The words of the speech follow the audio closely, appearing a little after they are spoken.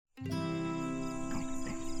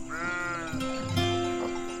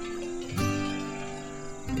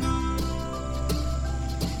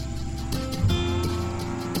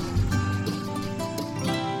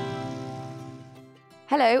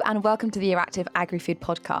Hello and welcome to the EURACTIV AgriFood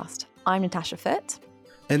podcast. I'm Natasha Foote.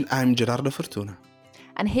 And I'm Gerardo Fortuna.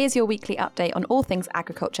 And here's your weekly update on all things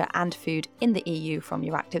agriculture and food in the EU from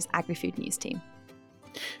EURACTIV's AgriFood news team.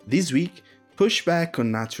 This week, pushback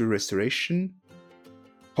on natural restoration,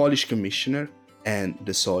 Polish commissioner, and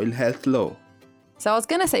the soil health law. So I was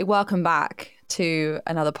going to say welcome back to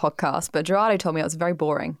another podcast, but Gerardo told me it was very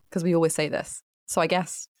boring because we always say this. So I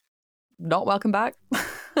guess not welcome back.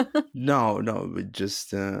 No, we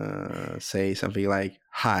just say something like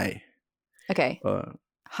hi. Okay.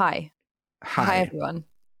 Hi. Hi, everyone.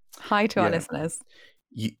 Hi to our listeners.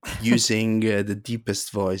 Using the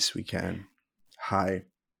deepest voice we can. Hi.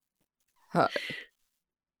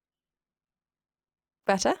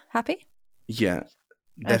 Better? Happy? Yeah,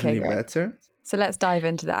 definitely better. So let's dive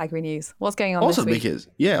into the agri news. What's going on this week? Because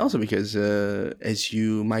as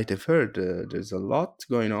you might have heard, there's a lot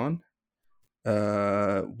going on.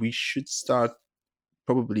 We should start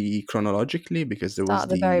probably chronologically because there was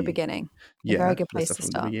the very beginning. A very good place to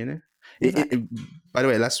start. By the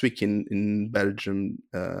way, last week in Belgium,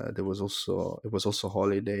 it was also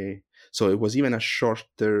holiday, so it was even a short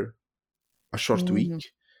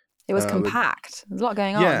week. It was compact. There's a lot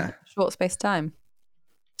going on. Short space of time.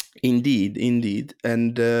 Indeed.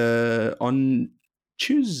 And on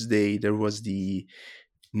Tuesday there was the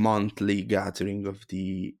monthly gathering of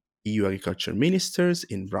the EU agriculture ministers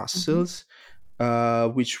in Brussels,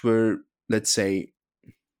 which were, let's say,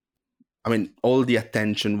 all the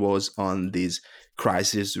attention was on this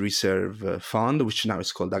crisis reserve fund, which now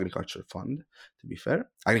is called Agriculture Fund, to be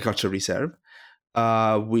fair, Agriculture Reserve,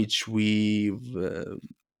 which we've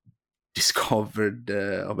discovered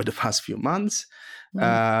over the past few months.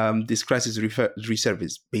 This crisis reserve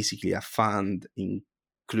is basically a fund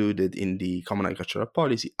included in the Common Agricultural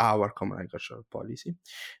Policy, our Common Agricultural Policy,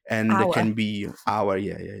 and can be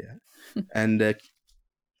and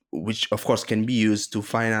which of course can be used to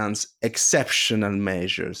finance exceptional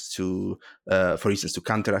measures to, for instance, to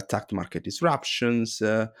counteract market disruptions.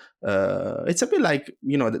 It's a bit like,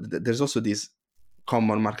 there's also this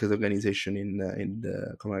common market organization in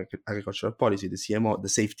the Common Agricultural Policy, the CMO, the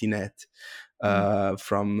safety net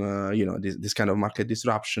from this kind of market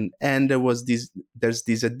disruption, and there's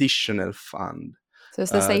this additional fund. So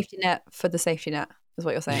it's the safety net for the safety net, is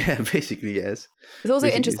what you're saying? Yeah, basically yes. It's also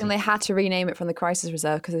interesting they had to rename it from the crisis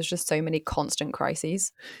reserve because there's just so many constant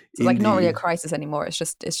crises. So it's not really a crisis anymore. It's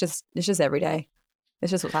just every day.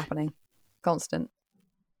 It's just what's happening, constant.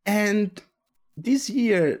 And this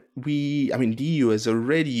year, the EU has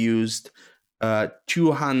already used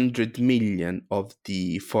 200 million of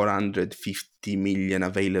the 450 million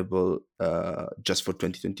available just for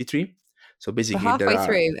 2023. So basically,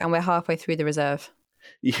 we're halfway through the reserve.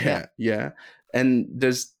 Yeah. And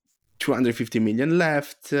there's 250 million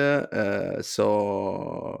left.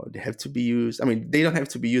 So they have to be used. They don't have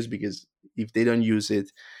to be used because if they don't use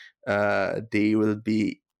it, they will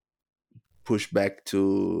be pushed back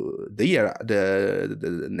to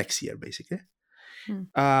the next year, basically.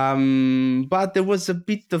 But there was a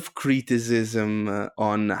bit of criticism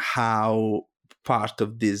on how part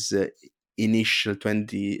of this initial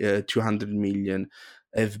 200 million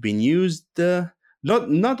have been used.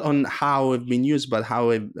 Not on how have been used, but how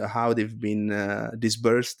they've been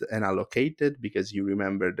disbursed and allocated. Because you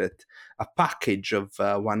remember that a package of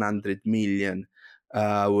 100 million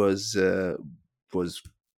was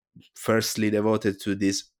firstly devoted to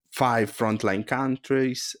these 5 frontline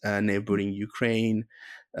countries neighboring Ukraine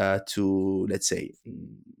to, let's say,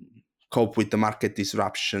 cope with the market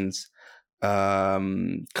disruptions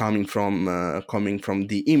coming from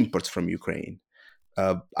the imports from Ukraine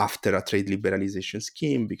after a trade liberalization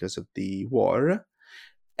scheme because of the war.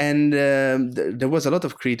 And there was a lot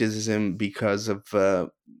of criticism because of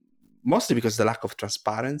mostly because of the lack of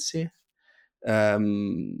transparency.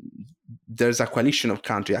 There's a coalition of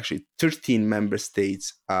countries, actually 13 member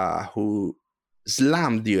states, who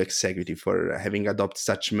slammed the EU executive for having adopted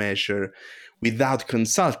such measure without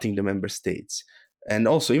consulting the member states. And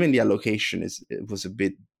also, even the allocation was a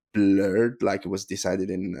bit blurred, like it was decided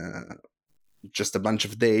in just a bunch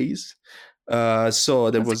of days.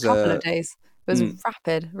 So there was a couple of days. It was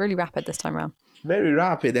rapid, really rapid this time around. Very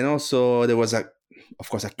rapid, and also there was of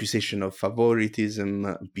course, accusation of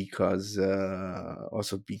favoritism because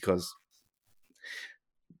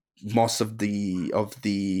most of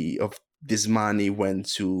this money went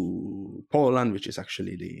to Poland, which is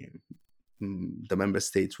actually the member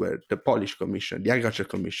states where the Polish Commission, the Agriculture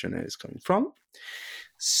Commissioner, is coming from.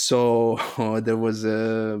 So there was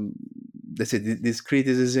this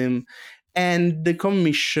criticism, and the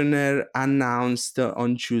commissioner announced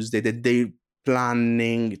on Tuesday that they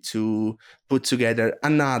planning to put together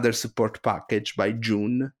another support package by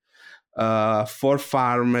June for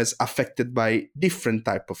farmers affected by different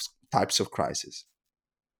types of crisis.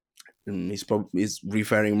 He's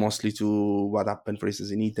referring mostly to what happened, for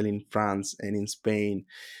instance, in Italy, in France, and in Spain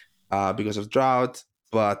because of drought.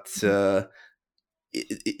 But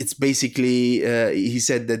it's basically, he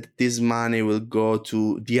said that this money will go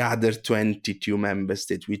to the other 22 member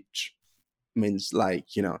states, which means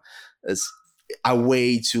as a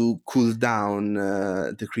way to cool down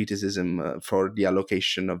the criticism for the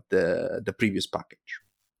allocation of the previous package.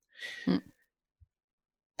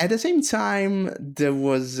 At the same time, there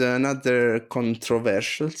was another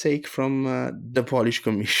controversial take from the Polish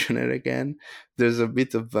commissioner again. There's a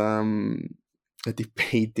bit of a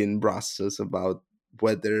debate in Brussels about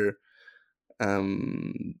whether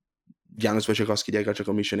Janusz Wojciechowski, the Agriculture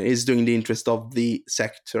Commissioner, is doing the interest of the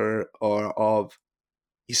sector or of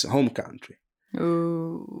his home country.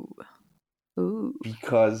 Ooh.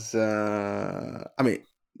 Because, you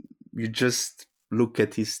just look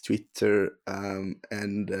at his Twitter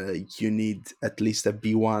and you need at least a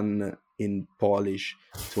B1 in Polish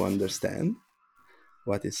to understand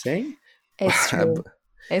what he's saying. It's true.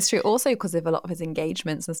 It's true. Also because of a lot of his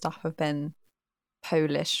engagements and stuff have been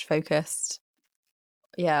Polish focused.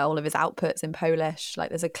 Yeah, all of his outputs in Polish. Like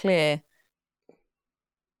there's a clear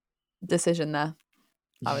decision there,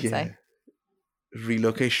 I would say.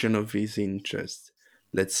 Relocation of his interest,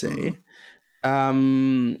 let's say.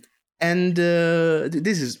 And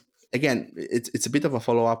this is, again, it's a bit of a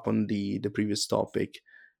follow-up on the previous topic,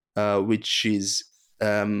 which is,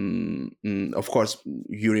 of course,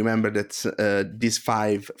 you remember that these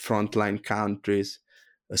 5 frontline countries,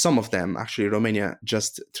 some of them, actually Romania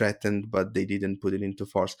just threatened, but they didn't put it into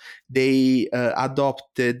force. They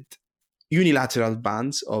adopted unilateral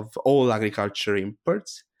bans of all agriculture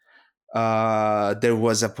imports. There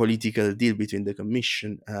was a political deal between the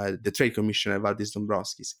commission, the trade commissioner Valdis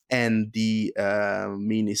Dombrovskis, and the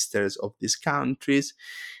ministers of these countries.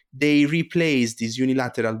 They replaced this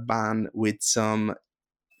unilateral ban with some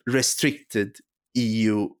restricted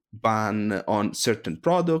EU ban on certain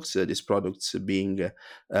products. These products being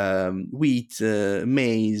wheat,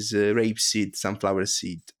 maize, rapeseed, sunflower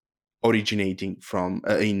seed, originating from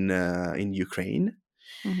in Ukraine.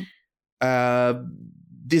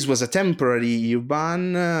 This was a temporary EU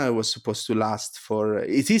ban. It is supposed to last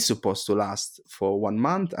for 1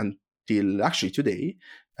 month until actually today,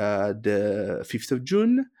 the 5th of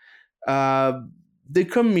June. The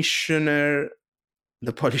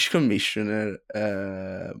Polish commissioner,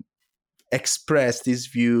 expressed his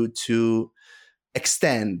view to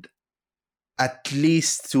extend at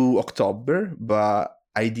least to October, but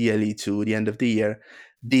ideally to the end of the year,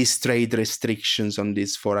 these trade restrictions on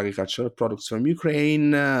these 4 agricultural products from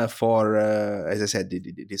Ukraine for, as I said,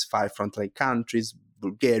 these 5 frontline countries: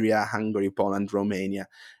 Bulgaria, Hungary, Poland, Romania,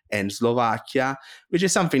 and Slovakia, which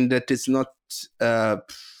is something that is not,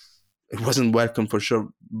 it wasn't welcome for sure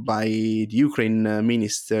by the Ukraine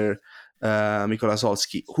minister, Mykola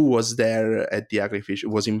Solski, who was there at the AGRI,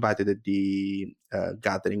 was invited at the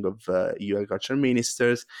gathering of EU agriculture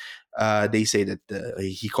ministers. They say that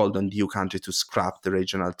he called on the EU country to scrap the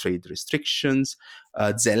regional trade restrictions.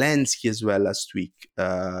 Zelensky as well last week,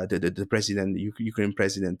 the president, Ukraine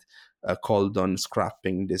president, called on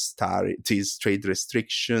scrapping these trade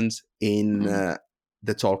restrictions in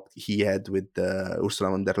the talk he had with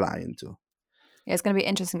Ursula von der Leyen too. Yeah, it's going to be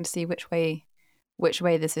interesting to see which way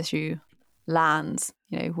this issue lands.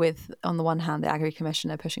 With on the one hand the Agri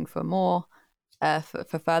Commissioner pushing for more,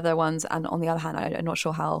 for further ones, and on the other hand, I'm not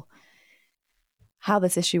sure how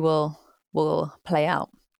this issue will play out.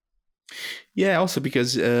 Yeah, also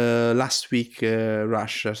because last week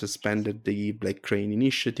Russia suspended the Black Crane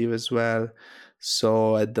initiative as well.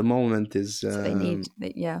 So at the moment so they need,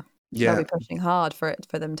 they'll be pushing hard for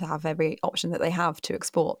them to have every option that they have to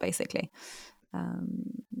export, basically.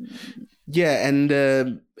 Yeah, and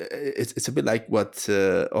it's a bit like what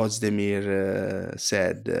Özdemir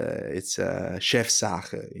said. It's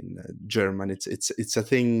Chefsache in German. It's a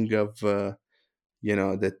thing of that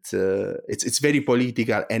it's very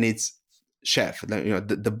political, and it's chef.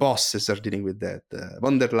 The bosses are dealing with that.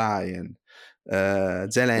 Von der Leyen,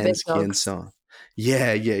 Zelensky, and so on.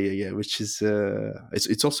 Yeah. Which is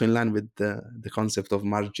it's also in line with the concept of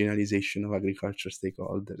marginalization of agriculture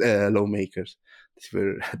stakeholders, lawmakers that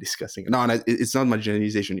we're discussing. No, it's not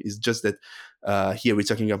marginalization. It's just that here we're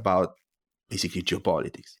talking about basically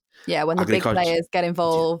geopolitics. Yeah, when the big players get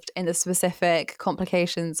involved in the specific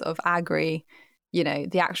complications of agri,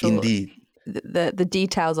 the actual Indeed. the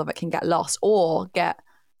details of it can get lost or get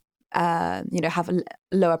have a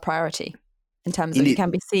lower priority. in terms of, you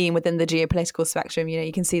can be seen within the geopolitical spectrum.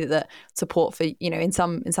 You can see that support for, in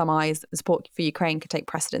some eyes, support for Ukraine could take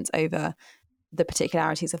precedence over the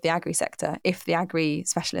particularities of the agri sector if the agri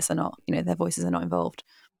specialists are not, their voices are not involved.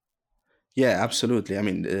 Yeah, absolutely. I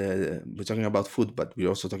mean, we're talking about food, but we're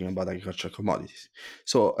also talking about agricultural commodities.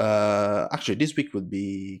 So actually, this week would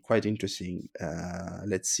be quite interesting.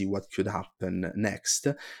 Let's see what could happen next.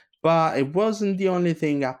 But it wasn't the only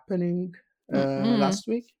thing happening last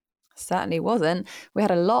week. Certainly wasn't. We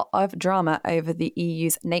had a lot of drama over the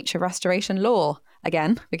EU's nature restoration law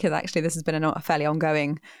again, because actually this has been a fairly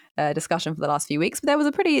ongoing discussion for the last few weeks. But that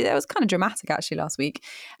was kind of dramatic actually last week.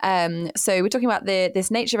 So we're talking about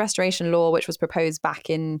this nature restoration law, which was proposed back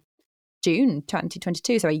in June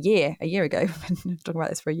 2022, so a year ago. I've been talking about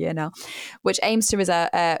this for a year now, which aims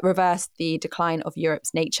to reverse the decline of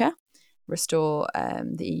Europe's nature, restore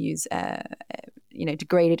the EU's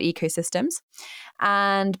degraded ecosystems.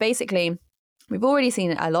 And basically, we've already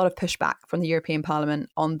seen a lot of pushback from the European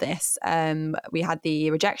Parliament on this. We had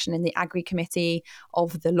the rejection in the AGRI committee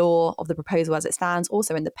of the law, of the proposal as it stands,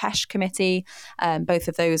 also in the PESH committee. Both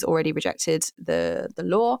of those already rejected the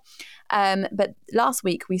law. But last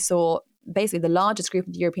week we saw basically the largest group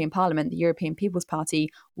of the European Parliament, the European People's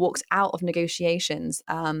Party, walked out of negotiations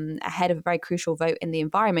ahead of a very crucial vote in the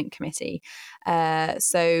Environment Committee.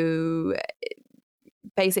 So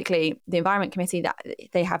basically, the Environment Committee, that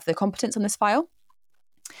they have the competence on this file.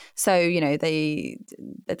 So,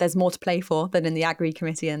 there's more to play for than in the AGRI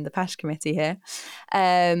committee and the PESH committee here.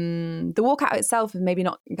 The walkout itself is maybe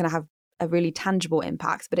not going to have a really tangible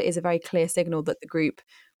impact, but it is a very clear signal that the group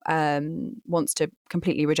wants to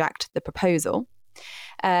completely reject the proposal.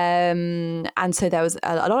 And so there was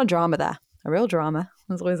a lot of drama there, a real drama.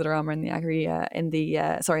 There's always a drama in the AGRI, in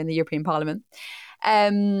the European Parliament.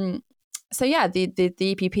 So yeah, the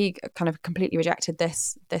EPP kind of completely rejected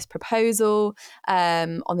this proposal.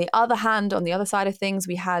 On the other hand, on the other side of things,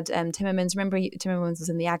 we had Timmermans. Remember, Timmermans was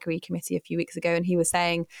in the AGRI committee a few weeks ago, and he was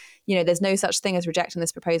saying, there's no such thing as rejecting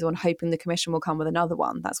this proposal and hoping the Commission will come with another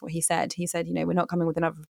one. That's what he said. He said, we're not coming with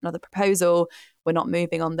another proposal. We're not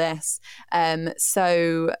moving on this.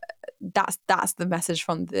 So that's the message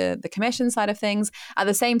from the Commission side of things. At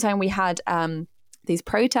the same time, we had these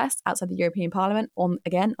protests outside the European Parliament on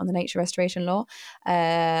the nature restoration law.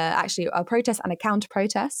 Actually, a protest and a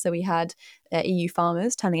counter-protest. So we had EU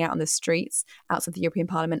farmers turning out on the streets outside the European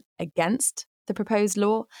Parliament against the proposed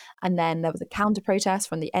law. And then there was a counter-protest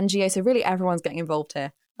from the NGO. So really everyone's getting involved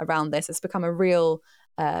here around this. It's become a real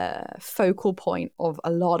focal point of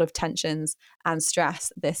a lot of tensions and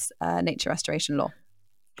stress, this nature restoration law.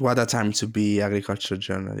 What a time to be agriculture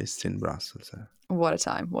journalist in Brussels. What a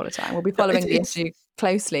time. We'll be following the issue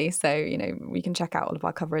closely, so we can check out all of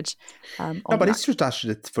our coverage. It's true, Tash,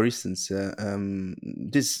 that, for instance,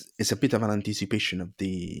 this is a bit of an anticipation of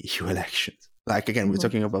the EU elections. Like, again, we're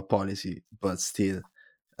talking about policy, but still,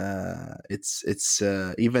 it's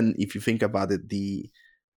even if you think about it, the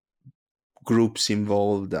groups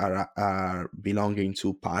involved are belonging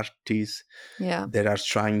to parties that are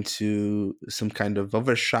trying to some kind of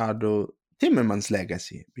overshadow Timmermans'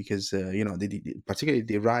 legacy, because particularly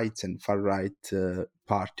the right and far right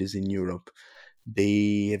parties in Europe,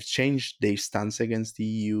 they have changed their stance against the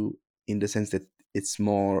EU in the sense that it's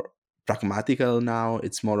more pragmatical now.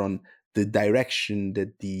 It's more on the direction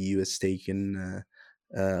that the EU has taken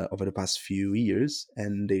over the past few years,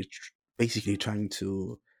 and they're basically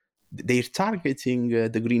they're targeting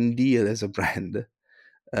the Green Deal as a brand.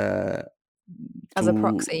 As a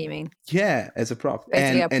proxy, you mean? Yeah, as a proxy.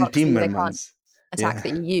 Basically and Timmermans. Attack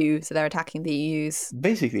the EU, so they're attacking the EU's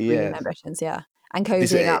basically ambitions, and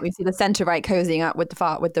cozying up. You see the centre right cozying up with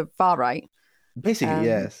the far right. Basically,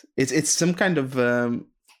 yes. It's some kind of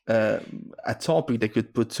a topic that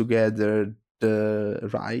could put together the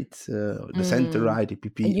right, the centre right,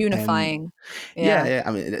 EPP, unifying. Yeah.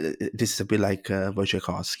 I mean, this is a bit like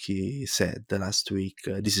Wojciechowski said last week.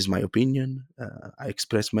 This is my opinion. I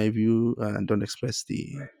express my view and don't express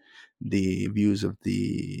the views of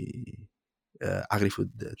the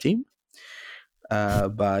agrifood team.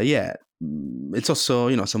 But yeah, it's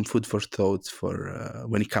also some food for thought for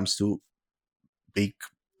when it comes to big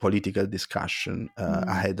political discussion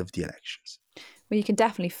ahead of the elections. Well, you can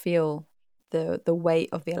definitely feel the weight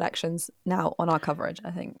of the elections now on our coverage,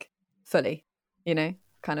 I think, fully,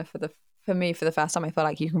 kind of for me, for the first time, I feel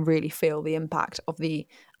like you can really feel the impact of the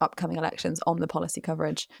upcoming elections on the policy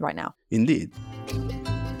coverage right now. Indeed.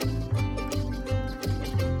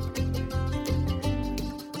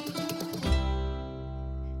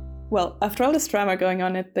 Well, after all this drama going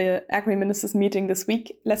on at the Agri Ministers meeting this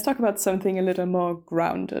week, let's talk about something a little more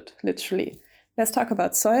grounded, literally. let's talk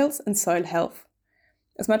about soils and soil health.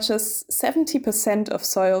 As much as 70% of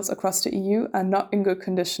soils across the EU are not in good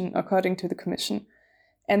condition, according to the Commission.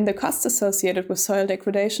 And the costs associated with soil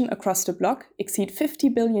degradation across the bloc exceed 50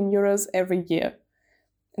 billion euros every year.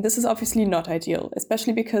 And this is obviously not ideal,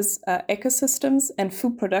 especially because ecosystems and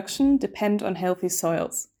food production depend on healthy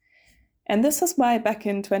soils. And this is why back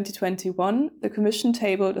in 2021, the Commission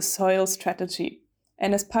tabled a soil strategy.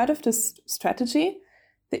 And as part of this strategy,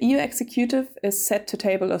 the EU executive is set to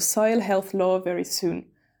table a soil health law very soon,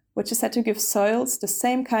 which is set to give soils the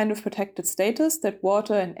same kind of protected status that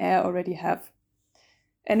water and air already have.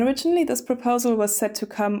 And originally this proposal was set to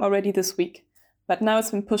come already this week, but now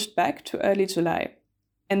it's been pushed back to early July.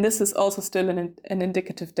 And this is also still an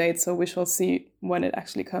indicative date, so we shall see when it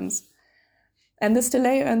actually comes. And this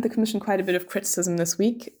delay earned the Commission quite a bit of criticism this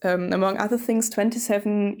week. Among other things,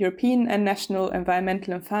 27 European and national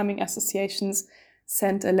environmental and farming associations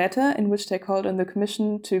sent a letter in which they called on the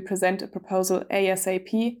Commission to present a proposal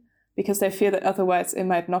ASAP because they fear that otherwise it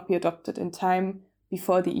might not be adopted in time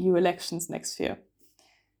before the EU elections next year.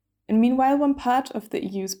 And meanwhile, one part of the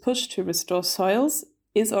EU's push to restore soils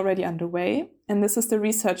is already underway, and this is the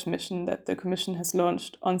research mission that the Commission has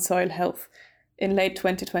launched on soil health in late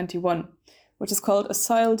 2021, which is called A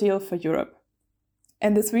Soil Deal for Europe.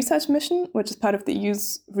 And this research mission, which is part of the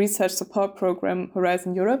EU's research support program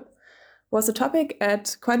Horizon Europe, was a topic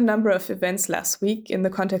at quite a number of events last week in the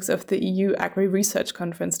context of the EU AGRI research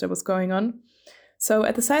conference that was going on. So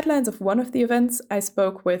at the sidelines of one of the events, I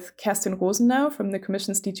spoke with Kerstin Rosenow from the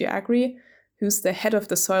Commission's DG AGRI, who's the head of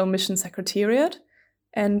the Soil Mission Secretariat,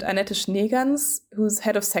 and Annette Schneegans, who's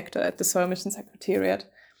head of sector at the Soil Mission Secretariat.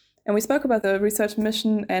 And we spoke about the research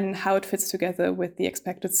mission and how it fits together with the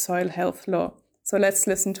expected soil health law. So let's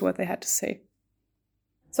listen to what they had to say.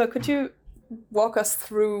 So could you walk us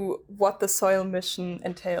through what the soil mission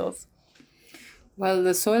entails? Well,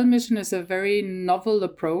 the soil mission is a very novel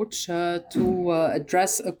approach to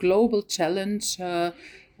address a global challenge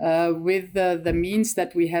with the means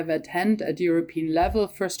that we have at hand at European level,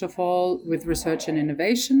 first of all, with research and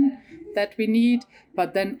innovation that we need,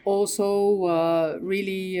 but then also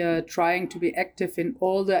really trying to be active in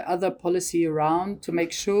all the other policy around to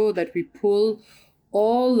make sure that we pull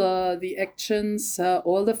all the actions,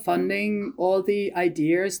 all the funding, all the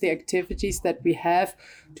ideas, the activities that we have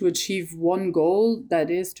to achieve one goal, that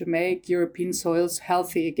is to make European soils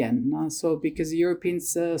healthy again. So because European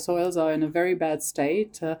soils are in a very bad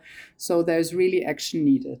state, so there's really action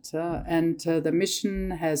needed. And the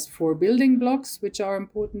mission has 4 building blocks, which are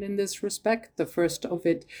important in this respect. The first of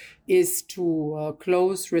it is to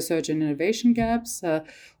close research and innovation gaps,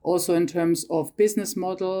 also in terms of business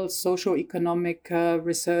models, socio-economic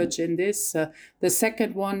research in this. The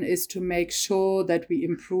second one is to make sure that we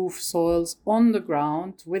improve soils on the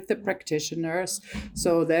ground with the practitioners.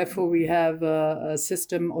 So therefore we have a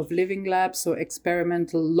system of living labs, so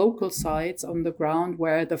experimental local sites on the ground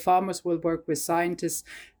where the farmers will work with scientists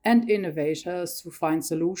and innovators to find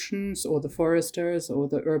solutions, or the foresters or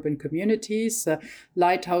the urban communities,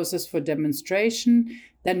 lighthouses for demonstration,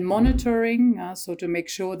 then monitoring, so to make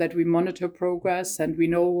sure that we monitor progress and we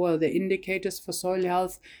know the indicators for soil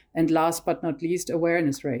health, and last but not least,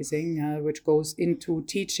 awareness raising, which goes into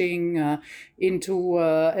teaching, into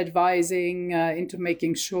advising, into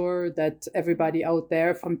making sure that everybody out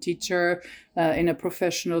there, from teacher in a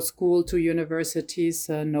professional school to universities,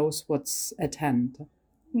 knows what's at hand.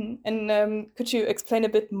 And could you explain a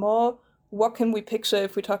bit more? What can we picture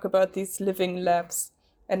if we talk about these living labs,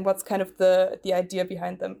 and what's kind of the idea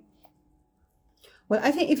behind them? Well,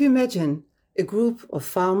 I think if you imagine a group of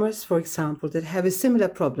farmers, for example, that have a similar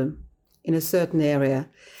problem in a certain area,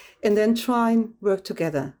 and then try and work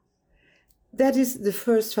together. That is the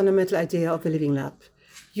first fundamental idea of a living lab.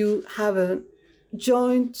 You have a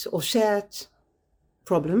joint or shared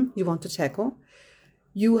problem you want to tackle.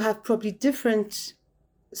 You have probably different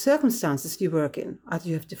circumstances you work in. Either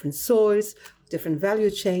you have different soils, different value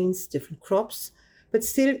chains, different crops, but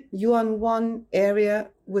still you are in one area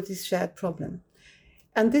with this shared problem.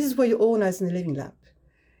 And this is where you organize in the living lab.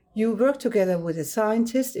 You work together with a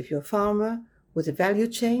scientist, if you're a farmer, with a value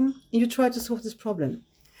chain, and you try to solve this problem.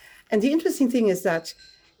 And the interesting thing is that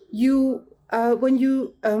when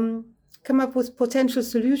you come up with potential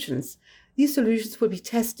solutions, these solutions will be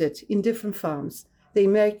tested in different farms. They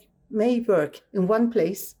may work in one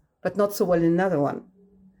place, but not so well in another one.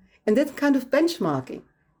 And that kind of benchmarking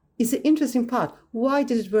is the interesting part. Why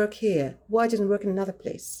did it work here? Why didn't it work in another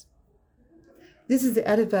place? This is the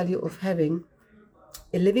added value of having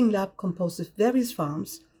a living lab composed of various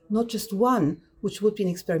farms, not just one, which would be an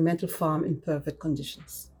experimental farm in perfect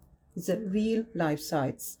conditions. It's a real life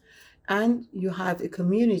sites. and you have a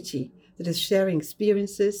community that is sharing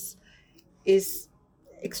experiences, is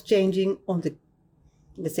exchanging on the,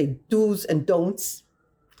 let's say, do's and don'ts,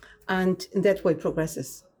 and in that way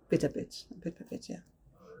progresses bit by bit, yeah.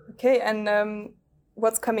 Okay, and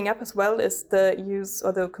what's coming up as well is the use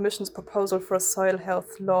or the Commission's proposal for a soil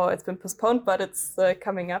health law. It's been postponed, but it's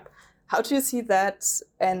coming up. How do you see that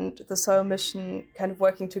and the soil mission kind of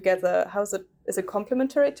working together? Is it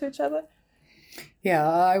complementary to each other? Yeah,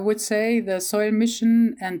 I would say the soil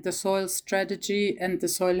mission and the soil strategy and the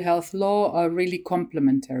soil health law are really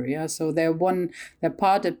complementary. Yeah? So they're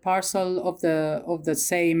part and parcel of the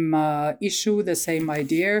same issue, the same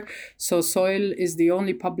idea. So soil is the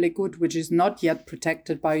only public good which is not yet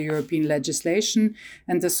protected by European legislation,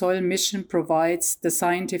 and the soil mission provides the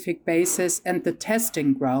scientific basis and the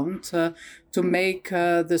testing ground to make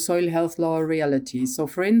the soil health law a reality. So,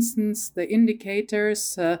 for instance, the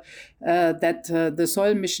indicators that the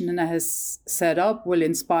soil mission has set up will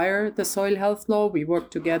inspire the soil health law. We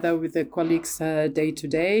work together with the colleagues day to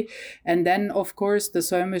day. And then, of course, the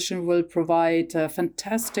soil mission will provide a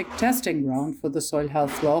fantastic testing ground for the soil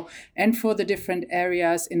health law and for the different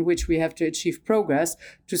areas in which we have to achieve progress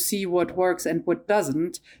to see what works and what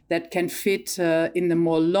doesn't, that can fit in the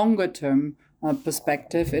more longer term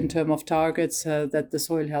perspective in terms of targets that the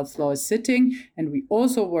soil health law is sitting. And we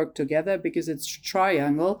also work together, because it's a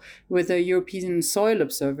triangle, with the European Soil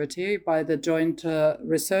Observatory by the Joint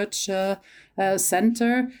Research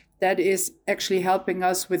Center that is actually helping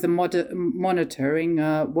us with the monitoring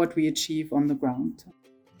what we achieve on the ground.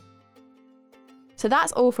 So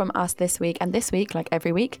that's all from us this week. And this week, like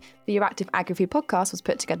every week, the EURACTIV AgriFood podcast was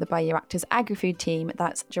put together by EURACTIV's AgriFood team.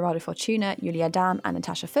 That's Gerardo Fortuna, Julia Dahm and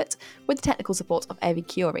Natasha Foote, with the technical support of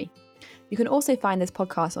EURACTIV. You can also find this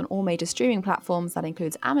podcast on all major streaming platforms. That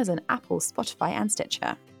includes Amazon, Apple, Spotify and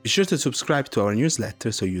Stitcher. Be sure to subscribe to our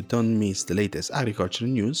newsletter so you don't miss the latest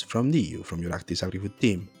agricultural news from the EU, from EURACTIV's AgriFood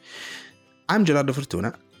team. I'm Gerardo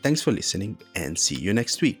Fortuna. Thanks for listening and see you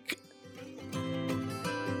next week.